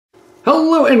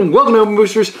Hello and welcome to Open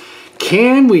Boosters.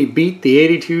 Can we beat the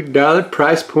 $82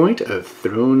 price point of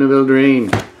Throne of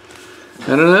Eldraine?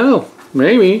 I don't know.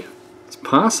 Maybe. It's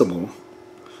possible.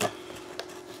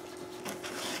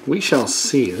 We shall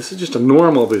see. This is just a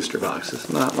normal booster box. It's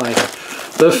not like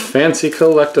the fancy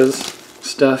collector's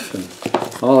stuff and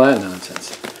all that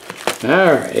nonsense.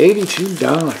 Alright, $82.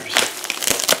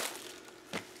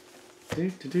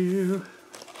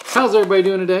 How's everybody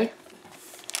doing today?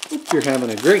 Hope you're having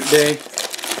a great day.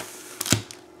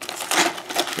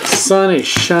 The sun is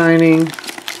shining.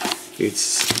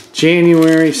 It's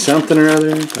January something or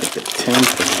other, like the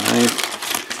 10th or 9th.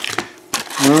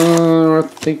 I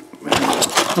think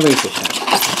it's the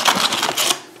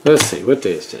 10th. Let's see, what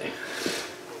day is today?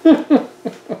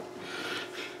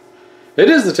 It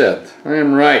is the 10th. I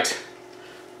am right.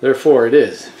 Therefore it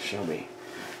is, shall be.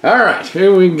 Alright,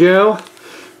 here we go.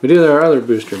 We did our other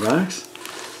booster box.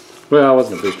 Well, it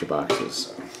wasn't a booster box, it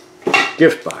was a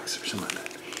gift box or something like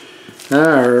that.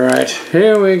 Alright,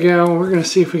 here we go. We're going to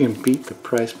see if we can beat the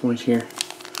price point here.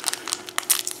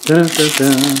 Dun, dun,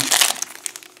 dun.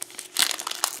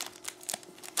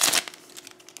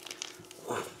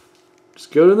 Let's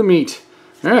go to the meat.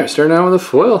 Alright, starting out with a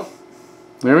foil.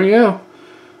 There we go.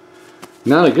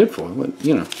 Not a good foil, but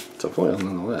you know, it's a foil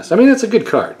nonetheless. I mean, it's a good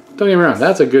card. Don't get me wrong,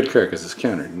 that's a good card because it's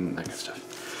countered and that kind of stuff.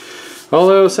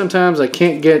 Although sometimes I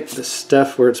can't get the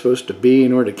stuff where it's supposed to be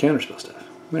in order to counterspell stuff.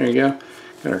 There you go.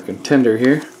 Got our contender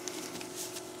here.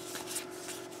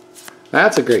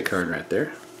 That's a great card right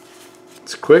there.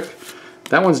 It's quick.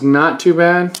 That one's not too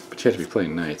bad, but you have to be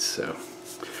playing knights, so.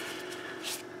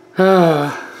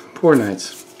 Poor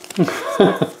knights.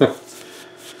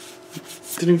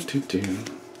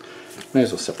 Might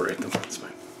as well separate them. That's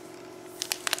fine.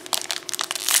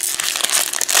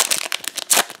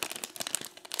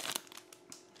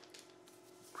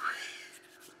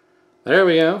 There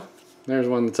we go. There's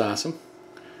one that's awesome.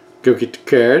 Go get the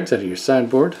cards out of your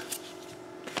sideboard.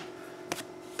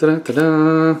 Ta-da,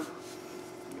 ta-da.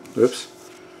 Whoops.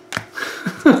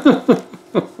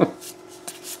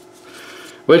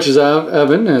 Witch's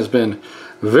Oven has been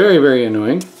very, very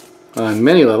annoying on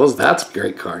many levels. That's a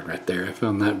great card right there. I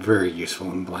found that very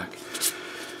useful in black.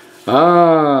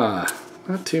 Not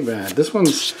too bad. This one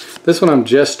I'm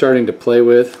just starting to play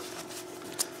with.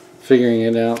 Figuring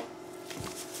it out.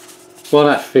 Well,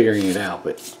 not figuring it out,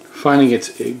 but finding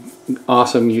its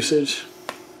awesome usage,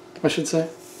 I should say.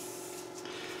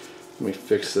 Let me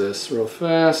fix this real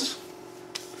fast.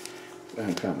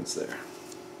 And comments there.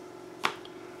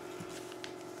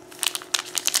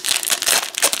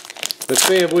 The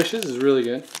Fae of Wishes is really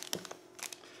good.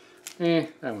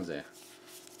 That one's there.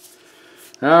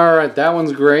 Alright, that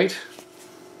one's great.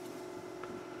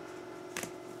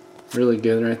 Really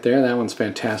good right there. That one's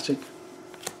fantastic.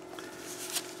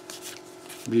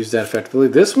 I've used that effectively.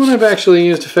 This one I've actually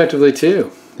used effectively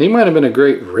too. He might have been a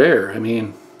great rare. I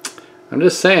mean, I'm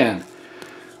just saying.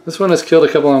 This one has killed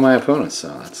a couple of my opponents, so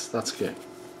that's good.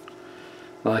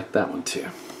 I like that one too.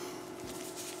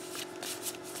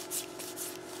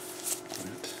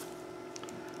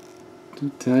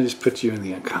 Did I just put you in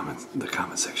the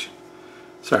comment section?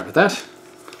 Sorry about that.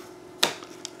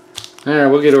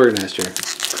 Alright, we'll get organized here.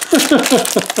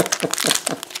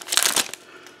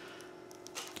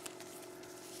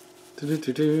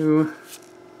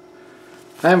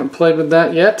 I haven't played with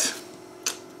that yet.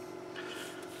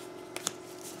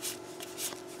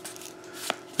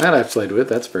 That I've played with.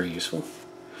 That's very useful.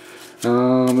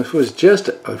 If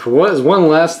it was one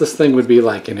less, this thing would be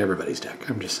like in everybody's deck.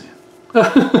 I'm just saying.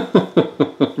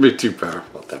 It'd be too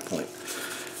powerful at that point.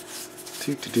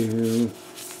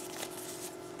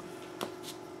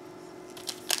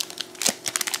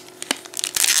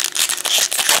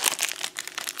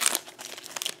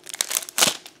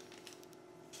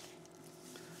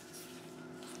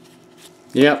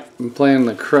 Yep, I'm playing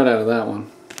the crud out of that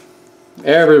one.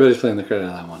 Everybody's playing the crud out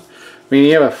of that one. I mean,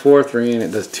 you have a 4/3 and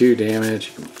it does 2 damage.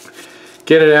 You can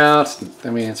get it out. I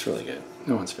mean, it's really good.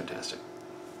 That one's fantastic.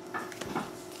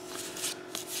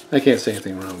 I can't say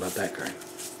anything wrong about that card.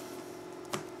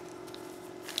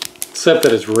 Except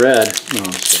that it's red. No,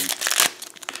 I'm just kidding.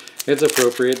 It's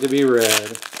appropriate to be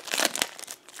red.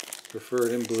 Prefer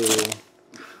it in blue.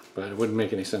 But it wouldn't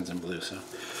make any sense in blue, so.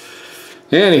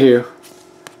 Anywho.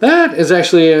 That is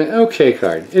actually an okay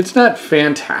card. It's not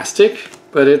fantastic,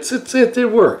 but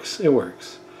it works. It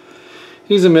works.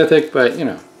 He's a mythic, but you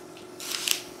know.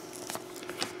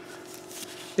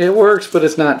 It works, but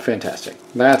it's not fantastic.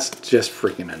 That's just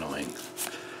freaking annoying.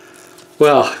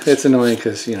 Well, it's annoying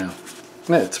because, you know,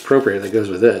 it's appropriate that goes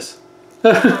with this.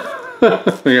 We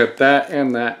got that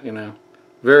and that, you know.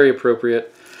 Very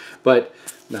appropriate. But,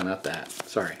 no, not that.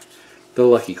 Sorry. the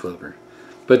Lucky Clover.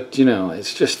 But, you know,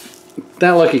 it's just,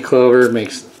 that Lucky Clover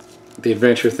makes the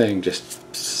adventure thing just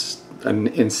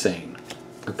insane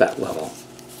at that level.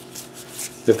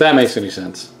 If that makes any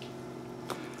sense.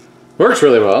 Works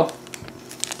really well.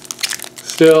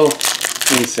 Still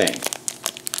insane.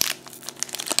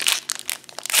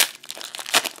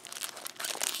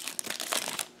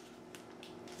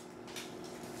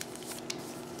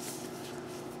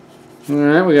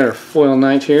 Alright, we got our foil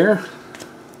knight here.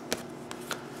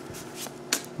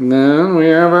 And then we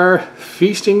have our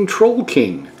Feasting Troll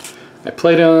King. I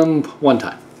played him one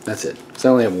time. That's it. So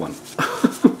I only have one.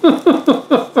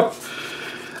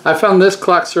 I found this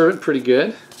Clock Servant pretty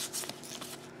good.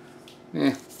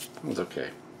 It was okay.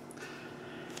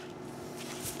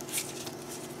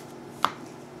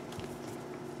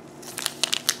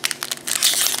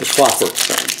 The Clockwork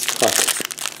Servant. Clockwork.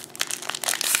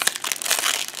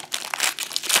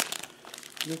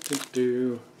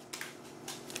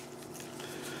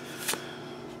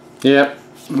 Yep,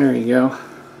 there you go.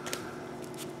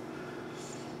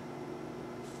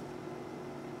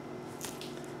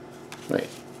 Wait.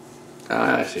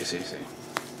 I see.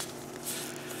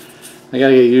 I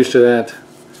gotta get used to that.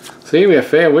 See, we have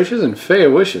Fae of Wishes and Fae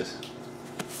of Wishes.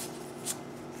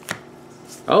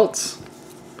 Alts.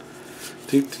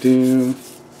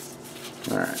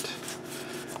 Alright.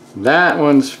 That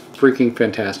one's freaking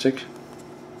fantastic.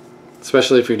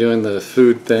 Especially if you're doing the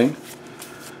food thing.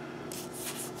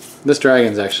 This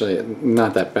dragon's actually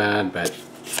not that bad, but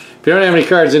if you don't have any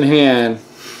cards in hand,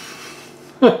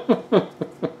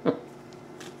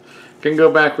 can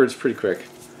go backwards pretty quick.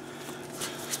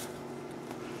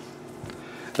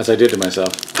 As I did to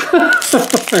myself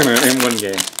in one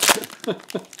game.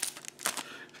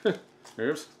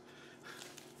 Oops.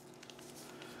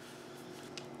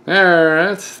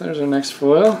 Alright, there's our next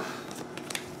foil.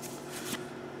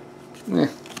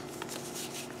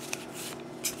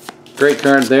 Great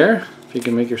card there, if you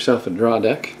can make yourself a draw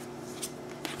deck.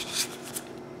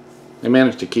 I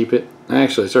managed to keep it. I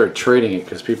actually started trading it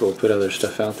because people put other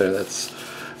stuff out there that's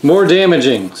more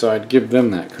damaging, so I'd give them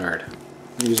that card.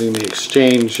 Using the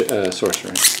exchange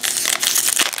sorcery.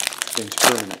 Exchange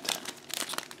permanent.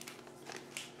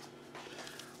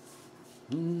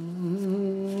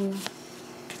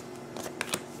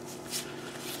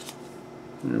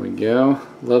 There we go.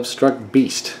 Love-Struck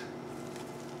Beast.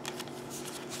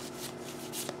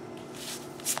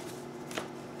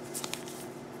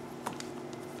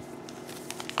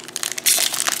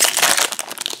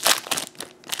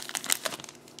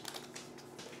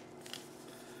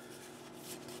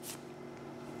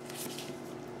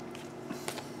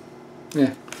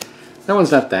 Yeah, that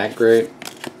one's not that great.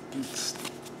 It's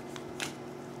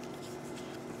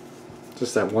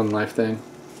just that one life thing.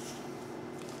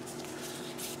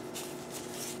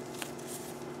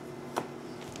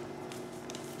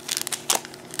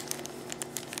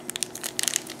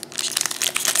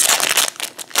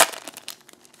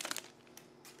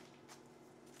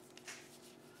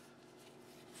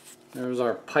 There's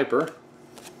our Piper.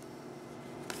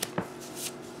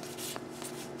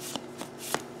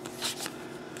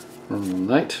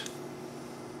 Knight.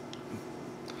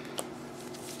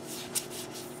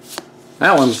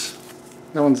 That one's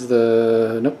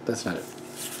the, nope, that's not it.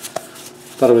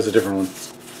 Thought it was a different one.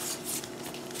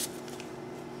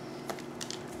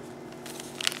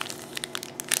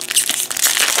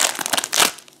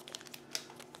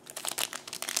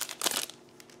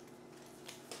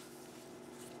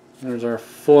 There's our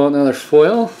foil, another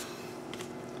foil.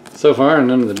 So far,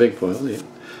 none of the big foils yet.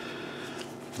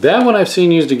 That one I've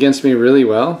seen used against me really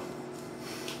well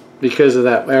because of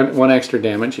that one extra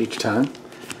damage each time.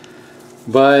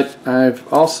 But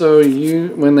I've also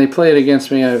used, when they play it against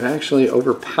me, I've actually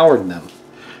overpowered them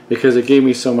because it gave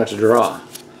me so much draw.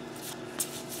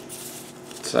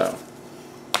 So,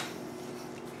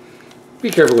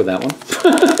 be careful with that one.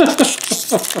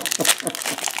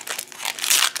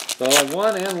 So I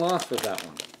won and lost with that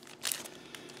one.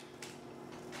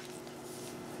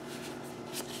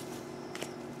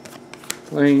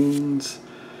 Plains.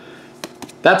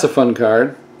 That's a fun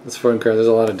card. That's a fun card. There's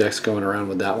a lot of decks going around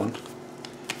with that one.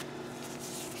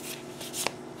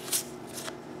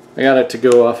 I got it to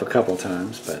go off a couple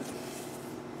times, but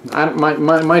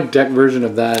my deck version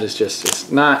of that is just, it's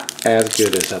not as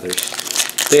good as others.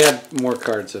 They have more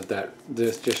cards of that.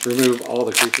 This just remove all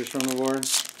the creatures from the board.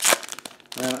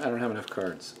 I don't have enough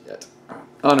cards yet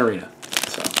on Arena.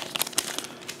 So,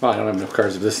 well, I don't have enough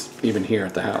cards of this even here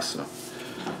at the house. So.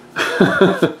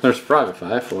 There's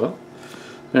Frogify foil.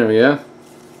 There we go.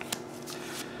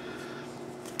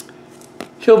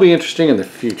 He'll be interesting in the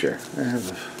future. I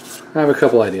have a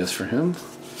couple ideas for him.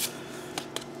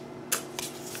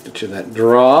 Get you that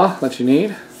draw that you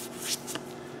need.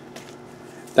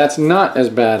 That's not as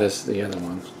bad as the other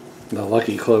one, the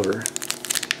Lucky Clover.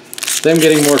 Them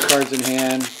getting more cards in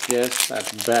hand, yes,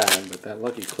 that's bad, but that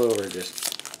Lucky Clover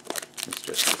just, it's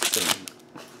just insane.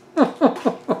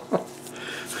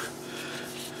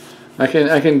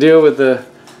 I can deal with the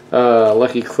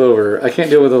Lucky Clover. I can't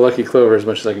deal with the Lucky Clover as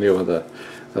much as I can deal with the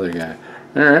other guy.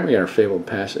 Alright, we got our Fabled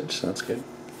Passage, so that's good.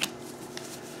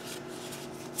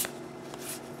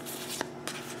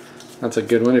 That's a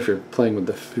good one if you're playing with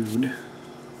the food.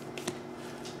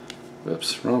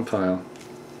 Whoops, wrong pile.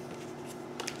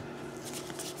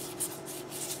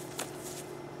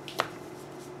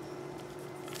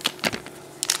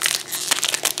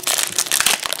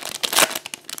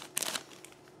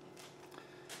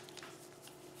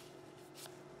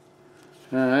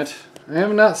 Alright, I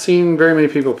have not seen very many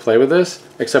people play with this,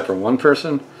 except for one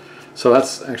person, so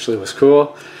that's actually was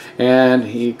cool, and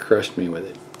he crushed me with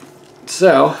it.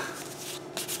 So,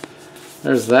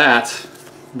 there's that.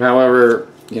 However,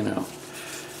 you know,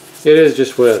 it is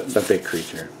just with a big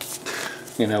creature,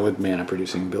 you know, with mana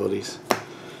producing abilities.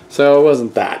 So it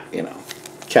wasn't that, you know,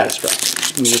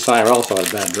 catastrophic. And just I also had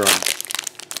a bad draw.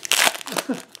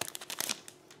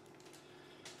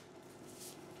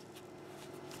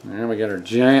 There we got our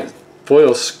giant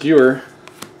foil skewer.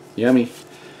 Yummy.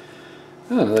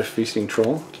 Oh, another feasting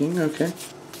troll king, okay.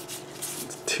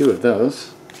 That's 2 of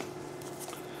those.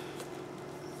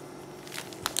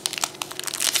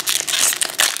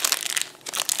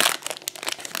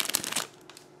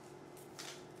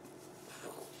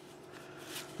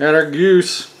 Got our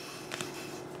goose.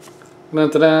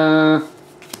 Da-da-da.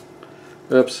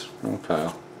 Oops, wrong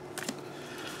pile.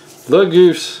 The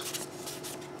goose.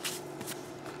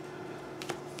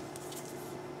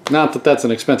 Not that that's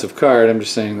an expensive card, I'm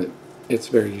just saying that it's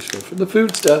very useful for the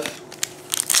food stuff.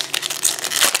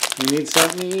 You need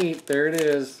something to eat, there it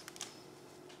is.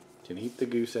 You can eat the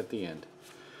goose at the end.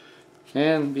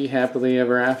 And be happily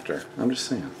ever after. I'm just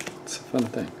saying, it's a fun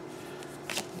thing.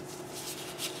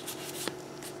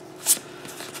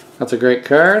 That's a great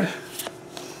card.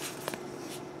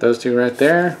 Those 2 right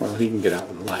there, well, he can get out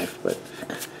with life, but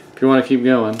if you want to keep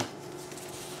going.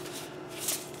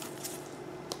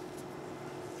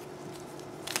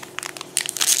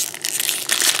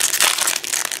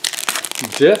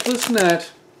 Deathless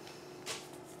Net.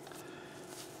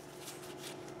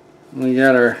 We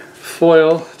got our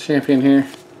foil champion here.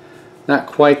 Not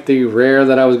quite the rare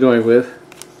that I was going with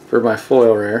for my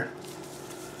foil rare.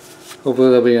 Hopefully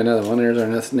there'll be another one. There's our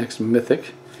next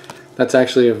mythic. That's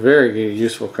actually a very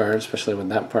useful card, especially with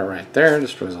that part right there.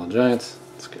 Destroys all giants.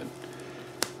 That's good.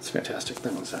 It's fantastic.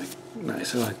 That one's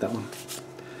nice. I like that one.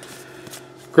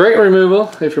 Great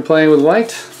removal if you're playing with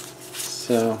white.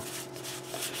 So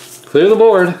clear the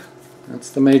board.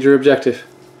 That's the major objective.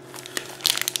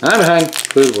 I'm behind.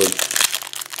 Clear the board.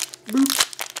 Boop.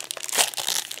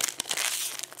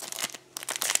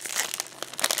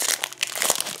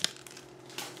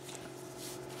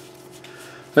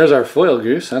 There's our foil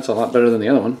goose. That's a lot better than the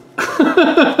other one.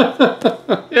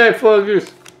 Yay, foil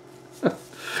goose.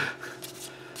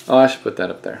 Oh, I should put that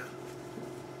up there.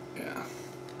 Yeah.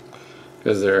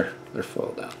 Because they're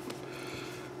foiled out.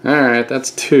 Alright,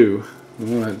 that's 2.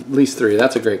 At least 3.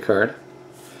 That's a great card.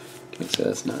 Can't say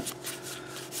that's not.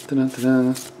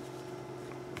 Da-da-da-da.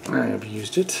 I have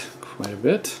used it quite a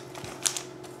bit.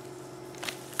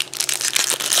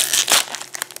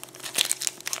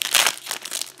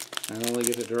 I only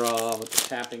get to draw with the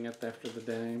tapping at after the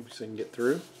dame so you can get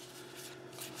through.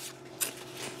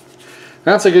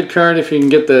 That's a good card if you can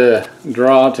get the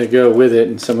draw to go with it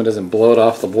and someone doesn't blow it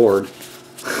off the board.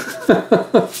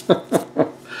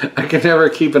 I can never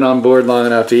keep it on board long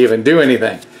enough to even do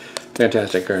anything.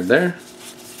 Fantastic card there.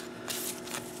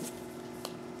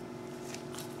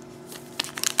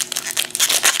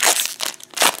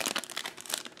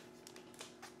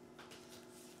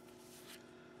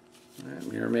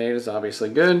 Mirror Maid is obviously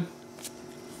good.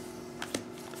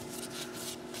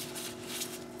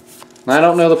 I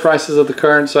don't know the prices of the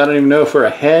cards, so I don't even know if we're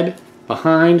ahead,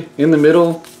 behind, in the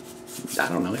middle. I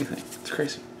don't know anything. It's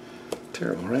crazy.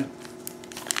 Terrible, right?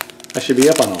 I should be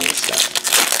up on all this stuff.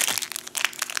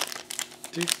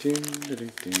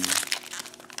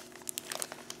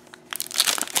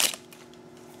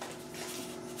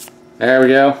 There we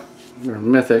go. We're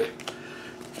mythic.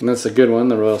 And that's a good one,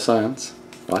 the Royal Science.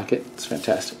 I like it. It's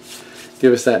fantastic.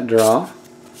 Give us that draw.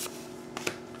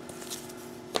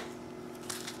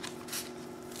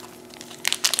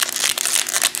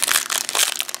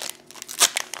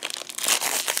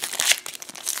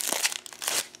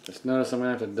 Just notice I'm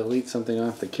going to have to delete something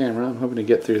off the camera. I'm hoping to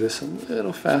get through this a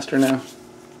little faster now.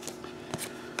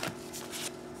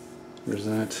 There's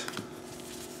that.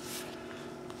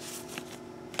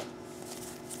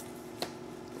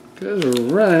 Because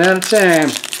we're running out of time.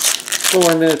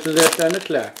 4 minutes left on the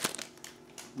clock.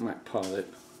 I might pause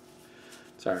it.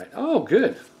 It's alright. Oh,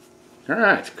 good.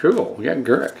 Alright, cool. We got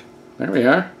Gurk. There we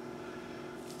are.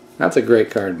 That's a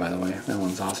great card, by the way. That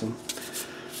one's awesome.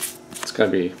 It's got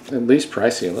to be at least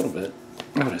pricey a little bit,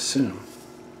 I would assume.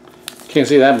 Can't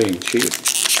see that being cheap.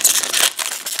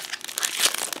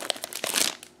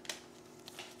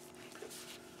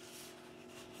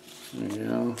 There you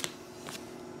go.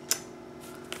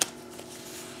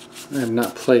 I have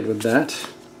not played with that,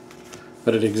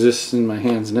 but it exists in my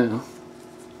hands now.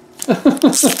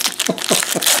 Does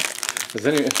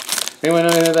anyone know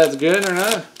if that's good or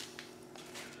not?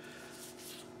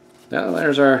 Now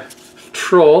there's our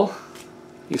troll.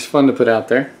 He's fun to put out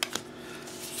there.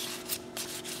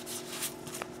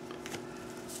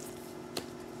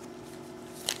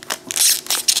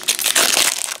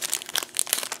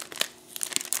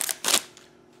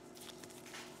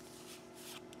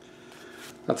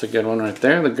 That's a good one right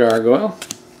there, the gargoyle.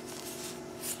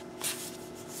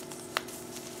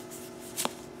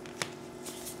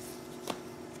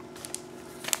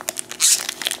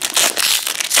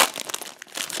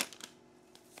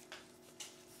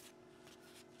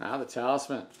 Ah, the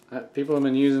talisman. People have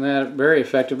been using that very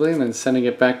effectively and then sending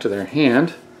it back to their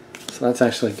hand. So that's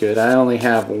actually good. I only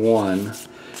have one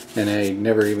and I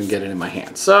never even get it in my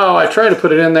hand. So I try to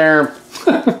put it in there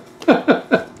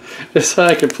just so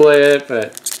I can play it,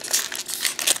 but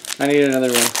I need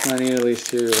another one. I need at least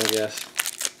two, I guess,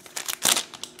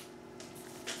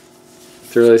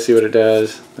 to really see what it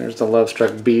does. There's the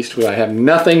Love-Struck Beast, who I have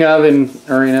nothing of in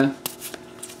Arena.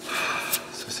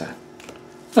 So sad.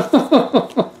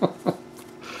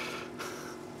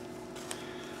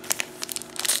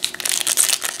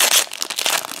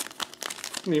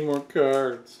 Need more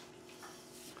cards.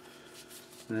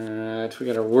 Alright, we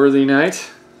got our Worthy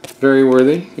Knight. Very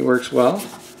worthy. He works well.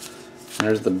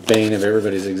 There's the bane of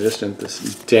everybody's existence,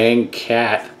 this dang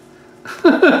cat.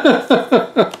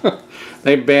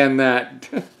 They banned that.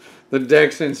 The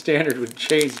decks in Standard would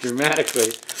change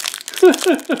dramatically.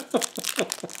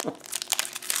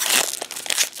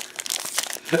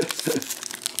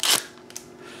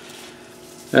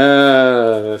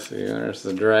 Let's see, there's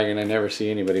the dragon I never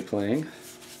see anybody playing.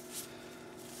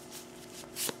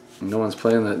 No one's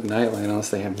playing that Nightline unless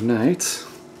they have knights.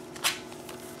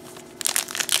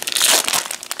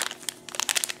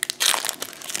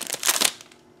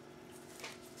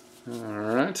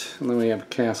 Alright, and then we have a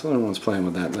castle. Everyone's playing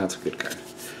with that, and that's a good card.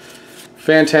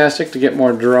 Fantastic to get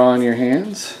more draw in your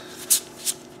hands.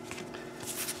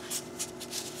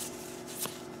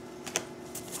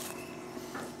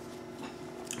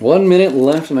 One minute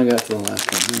left and I got to the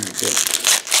last one. Very good.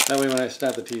 That way when I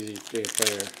stop the TCG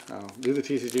player, I'll do the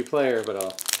TCG player, but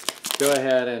I'll go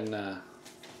ahead and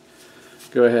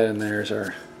there's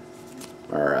our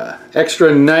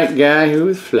extra knight guy who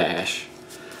is Flash.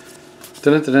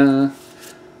 Dun-dun-dun-dun.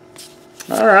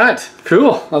 Alright,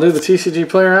 cool. I'll do the TCG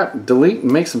player out, delete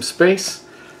and make some space.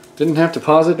 Didn't have to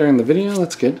pause it during the video,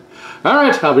 that's good.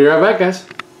 Alright, I'll be right back, guys.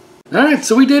 Alright,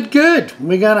 so we did good.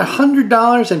 We got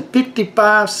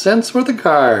 $100.55 worth of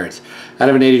cards out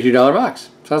of an $82 box.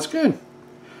 Sounds good.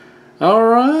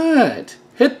 Alright,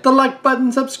 hit the like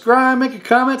button, subscribe, make a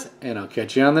comment, and I'll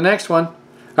catch you on the next one.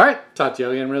 Alright, talk to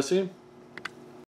you again real soon.